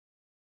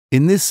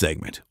In this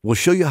segment, we'll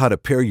show you how to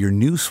pair your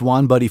new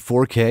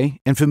SwannBuddy4K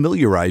and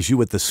familiarize you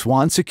with the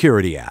Swann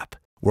Security app.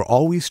 We're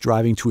always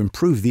striving to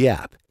improve the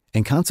app,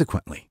 and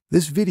consequently,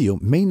 this video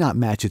may not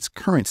match its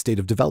current state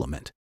of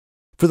development.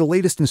 For the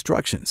latest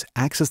instructions,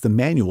 access the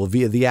manual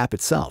via the app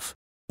itself,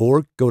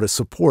 or go to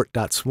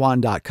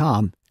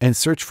support.swann.com and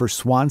search for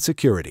Swann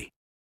Security.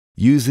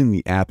 Using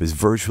the app is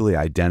virtually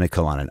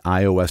identical on an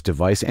iOS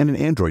device and an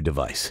Android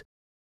device.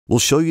 We'll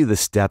show you the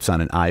steps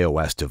on an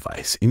iOS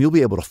device, and you'll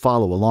be able to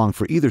follow along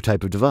for either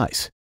type of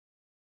device.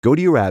 Go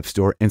to your App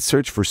Store and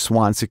search for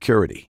Swann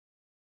Security.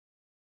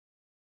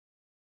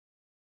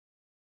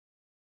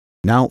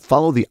 Now,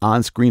 follow the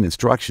on-screen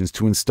instructions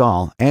to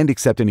install and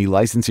accept any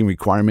licensing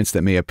requirements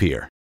that may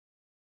appear.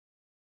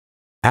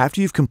 After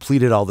you've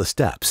completed all the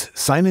steps,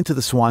 sign into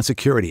the Swann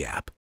Security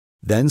app.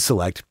 Then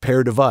select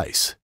Pair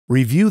Device.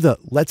 Review the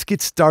Let's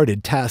Get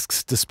Started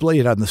tasks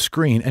displayed on the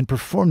screen and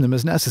perform them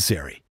as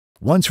necessary.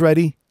 Once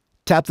ready,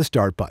 tap the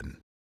Start button.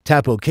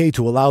 Tap OK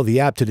to allow the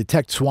app to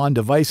detect Swann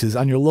devices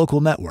on your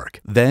local network.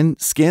 Then,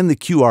 scan the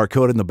QR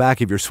code in the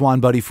back of your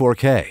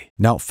SwannBuddy4K.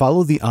 Now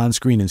follow the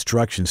on-screen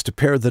instructions to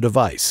pair the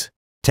device.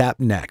 Tap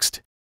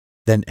Next.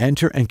 Then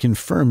enter and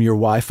confirm your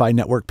Wi-Fi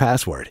network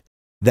password.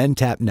 Then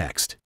tap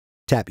Next.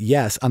 Tap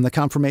Yes on the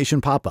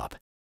confirmation pop-up.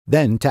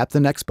 Then tap the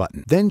Next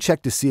button. Then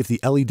check to see if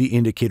the LED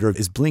indicator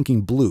is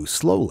blinking blue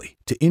slowly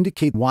to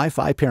indicate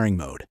Wi-Fi pairing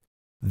mode.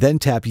 Then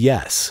tap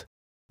Yes.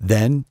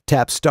 Then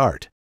tap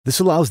Start. This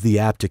allows the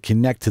app to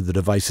connect to the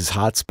device's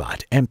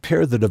hotspot and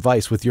pair the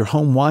device with your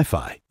home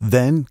Wi-Fi.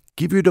 Then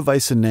give your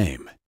device a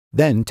name.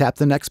 Then tap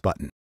the Next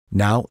button.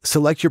 Now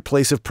select your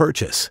place of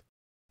purchase.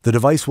 The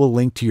device will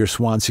link to your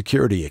Swann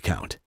Security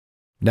account.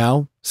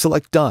 Now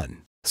select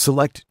Done.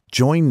 Select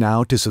Join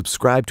Now to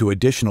subscribe to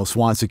additional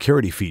Swann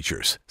Security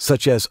features,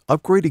 such as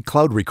upgraded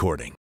cloud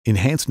recording,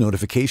 enhanced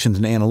notifications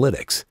and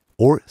analytics,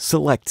 or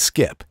select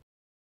Skip.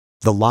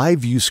 The live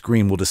view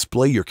screen will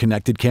display your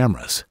connected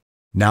cameras.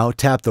 Now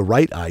tap the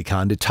right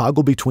icon to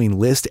toggle between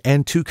list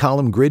and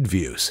two-column grid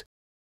views.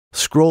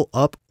 Scroll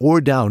up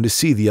or down to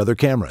see the other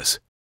cameras.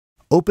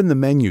 Open the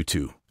menu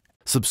to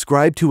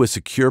Subscribe to a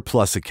Secure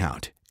Plus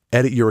account.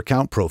 Edit your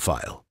account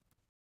profile.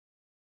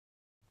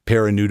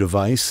 Pair a new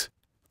device.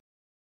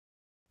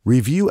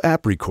 Review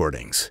app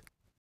recordings.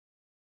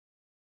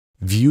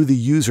 View the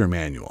user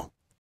manual.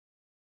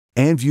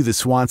 And view the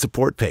Swann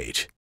support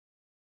page.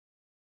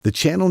 The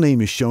channel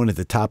name is shown at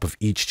the top of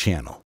each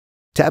channel.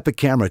 Tap a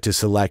camera to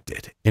select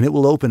it, and it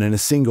will open in a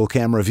single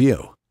camera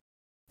view.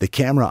 The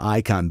camera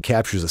icon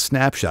captures a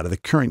snapshot of the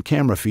current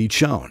camera feed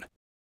shown.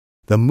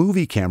 The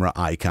movie camera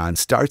icon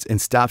starts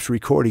and stops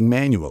recording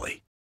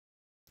manually.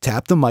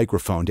 Tap the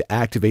microphone to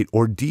activate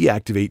or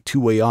deactivate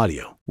two-way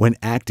audio. When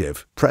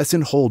active, press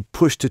and hold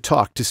Push to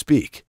talk to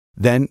speak,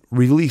 then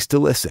Release to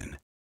listen.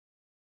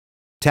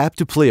 Tap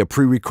to play a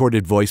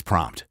pre-recorded voice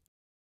prompt.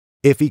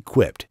 If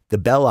equipped, the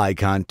bell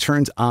icon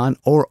turns on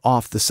or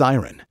off the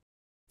siren.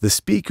 The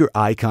speaker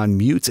icon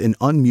mutes and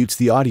unmutes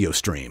the audio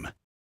stream.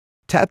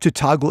 Tap to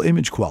toggle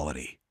image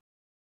quality.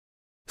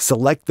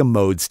 Select the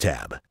Modes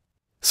tab.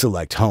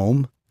 Select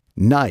Home,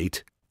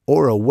 Night,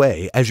 or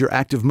Away as your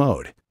active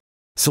mode.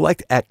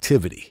 Select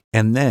Activity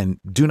and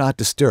then Do Not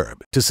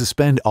Disturb to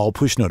suspend all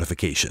push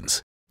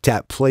notifications.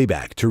 Tap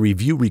Playback to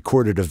review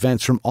recorded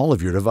events from all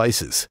of your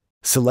devices.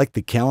 Select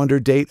the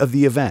calendar date of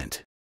the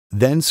event.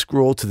 Then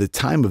scroll to the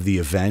time of the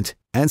event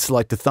and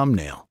select a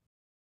thumbnail.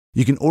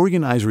 You can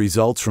organize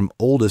results from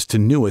oldest to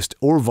newest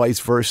or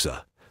vice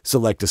versa.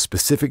 Select a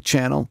specific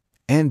channel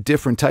and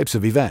different types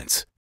of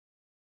events.